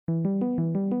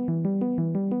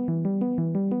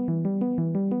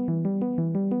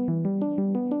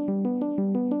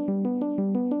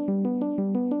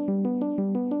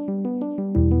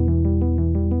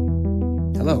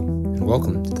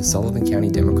Welcome to the Sullivan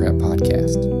County Democrat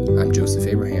Podcast. I'm Joseph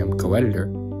Abraham, co-editor,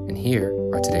 and here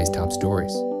are today's top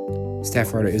stories.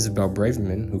 Staff writer Isabel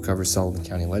Braverman, who covers Sullivan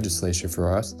County legislature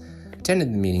for us,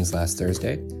 attended the meetings last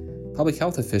Thursday. Public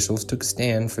health officials took a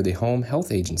stand for the Home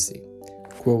Health Agency.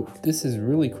 Quote, "This is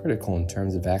really critical in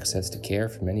terms of access to care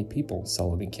for many people,"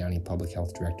 Sullivan County Public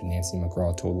Health Director Nancy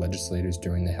McGraw told legislators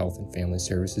during the Health and Family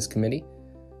Services Committee.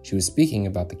 She was speaking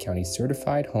about the county's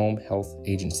Certified Home Health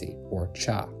Agency, or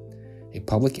CHA, a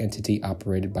public entity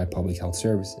operated by Public Health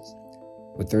Services.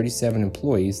 With 37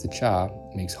 employees, the CHA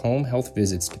makes home health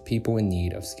visits to people in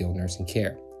need of skilled nursing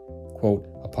care. Quote,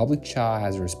 "A public CHA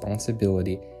has a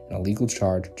responsibility and a legal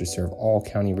charge to serve all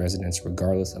county residents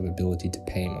regardless of ability to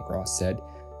pay," McGraw said.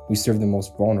 "We serve the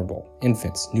most vulnerable,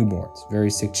 infants, newborns,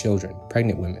 very sick children,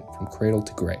 pregnant women, from cradle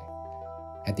to grave."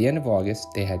 At the end of August,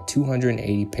 they had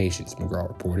 280 patients, McGraw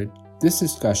reported. This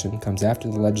discussion comes after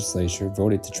the legislature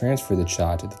voted to transfer the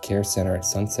CHA to the Care Center at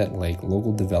Sunset Lake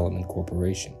Local Development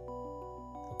Corporation.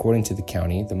 According to the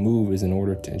county, the move is in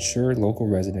order to ensure local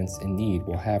residents in need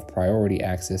will have priority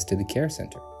access to the care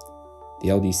center.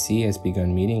 The LDC has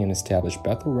begun meeting and established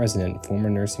Bethel resident, former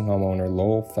nursing home owner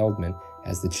Lowell Feldman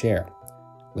as the chair.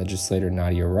 Legislator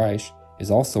Nadia Reich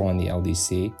is also on the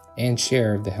LDC and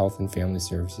chair of the Health and Family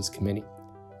Services Committee.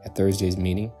 At Thursday's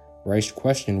meeting, Reich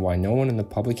questioned why no one in the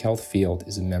public health field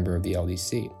is a member of the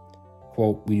LDC.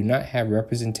 Quote, "We do not have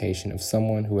representation of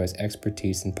someone who has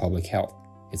expertise in public health.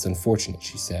 It's unfortunate,"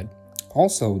 she said.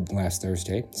 Also last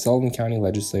Thursday, Sullivan County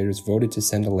legislators voted to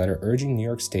send a letter urging New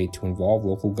York State to involve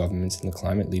local governments in the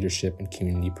Climate Leadership and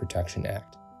Community Protection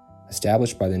Act.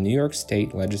 Established by the New York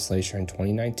State legislature in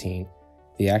 2019,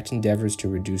 the act endeavors to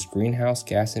reduce greenhouse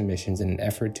gas emissions in an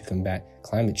effort to combat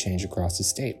climate change across the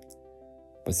state.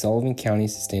 But Sullivan County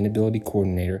Sustainability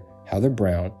Coordinator Heather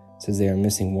Brown says they are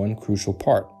missing one crucial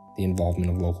part: the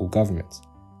involvement of local governments.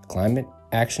 The Climate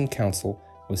Action Council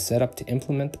was set up to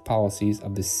implement the policies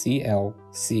of the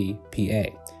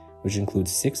CLCPA, which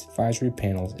includes 6 advisory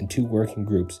panels and 2 working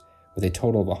groups with a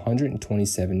total of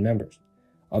 127 members.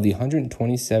 Of the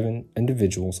 127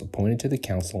 individuals appointed to the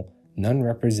council, none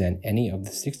represent any of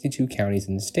the 62 counties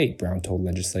in the state, Brown told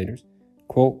legislators.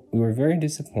 Quote, "We were very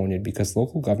disappointed because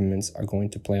local governments are going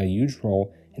to play a huge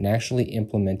role in actually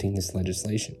implementing this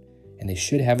legislation, and they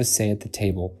should have a say at the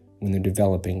table when they're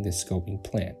developing this scoping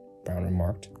plan," Brown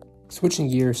remarked. Switching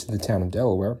gears to the town of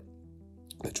Delaware,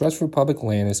 the Trust for Public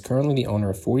Land is currently the owner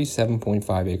of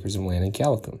 47.5 acres of land in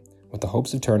Callicum, with the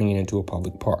hopes of turning it into a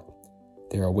public park.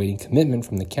 They are awaiting commitment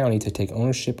from the county to take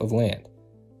ownership of land.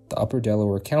 The Upper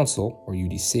Delaware Council, or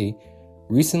UDC,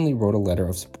 recently wrote a letter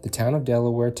of support. The Town of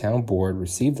Delaware Town Board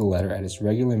received the letter at its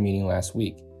regular meeting last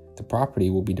week. The property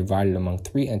will be divided among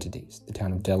 3 entities. The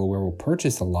Town of Delaware will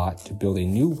purchase a lot to build a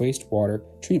new wastewater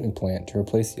treatment plant to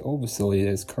replace the old facility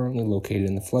that is currently located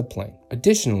in the floodplain.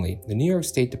 Additionally, the New York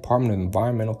State Department of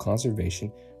Environmental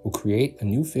Conservation will create a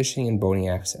new fishing and boating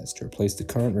access to replace the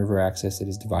current river access that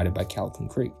is divided by Callicum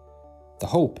Creek. The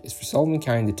hope is for Sullivan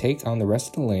County to take on the rest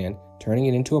of the land, turning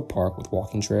it into a park with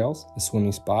walking trails, a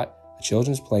swimming spot, a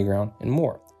children's playground, and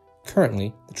more.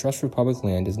 Currently, the Trust for Public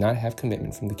Land does not have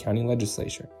commitment from the county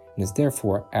legislature and is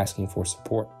therefore asking for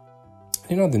support.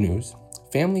 In other news,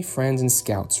 family, friends, and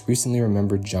scouts recently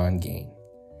remembered John Gane.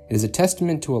 It is a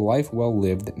testament to a life well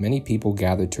lived that many people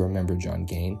gathered to remember John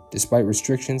Gane, despite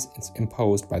restrictions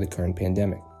imposed by the current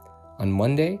pandemic. On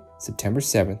Monday, September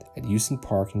 7th, at Houston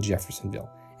Park in Jeffersonville,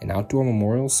 an outdoor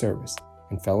memorial service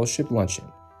and fellowship luncheon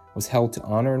was held to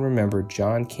honor and remember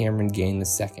John Cameron Gane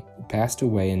II, who passed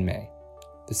away in May.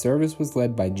 The service was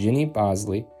led by Ginny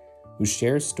Bosley, who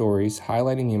shares stories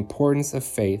highlighting the importance of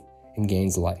faith in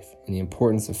Gane's life and the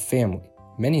importance of family,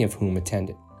 many of whom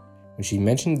attended. When she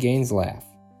mentioned Gane's laugh,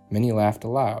 many laughed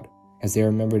aloud, as they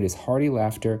remembered his hearty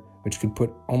laughter, which could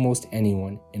put almost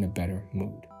anyone in a better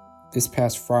mood. This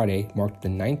past Friday marked the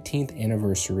 19th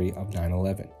anniversary of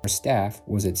 9/11. Our staff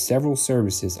was at several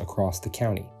services across the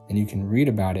county, and you can read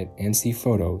about it and see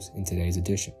photos in today's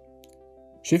edition.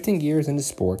 Shifting gears into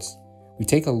sports, we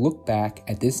take a look back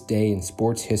at this day in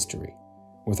sports history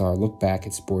with our Look Back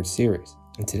at Sports series.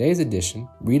 In today's edition,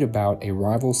 read about a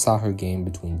rival soccer game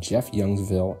between Jeff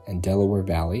Youngsville and Delaware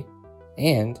Valley,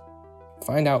 and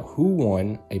find out who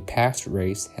won a past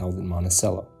race held in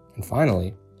Monticello. And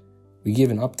finally, we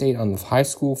give an update on the high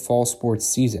school fall sports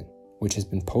season, which has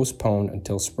been postponed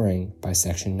until spring by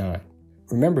Section 9.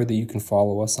 Remember that you can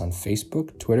follow us on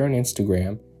Facebook, Twitter, and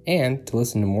Instagram, and to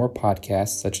listen to more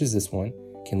podcasts such as this one,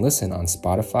 can listen on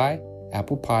Spotify,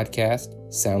 Apple Podcast,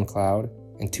 SoundCloud,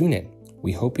 and TuneIn.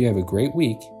 We hope you have a great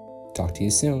week. Talk to you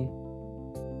soon.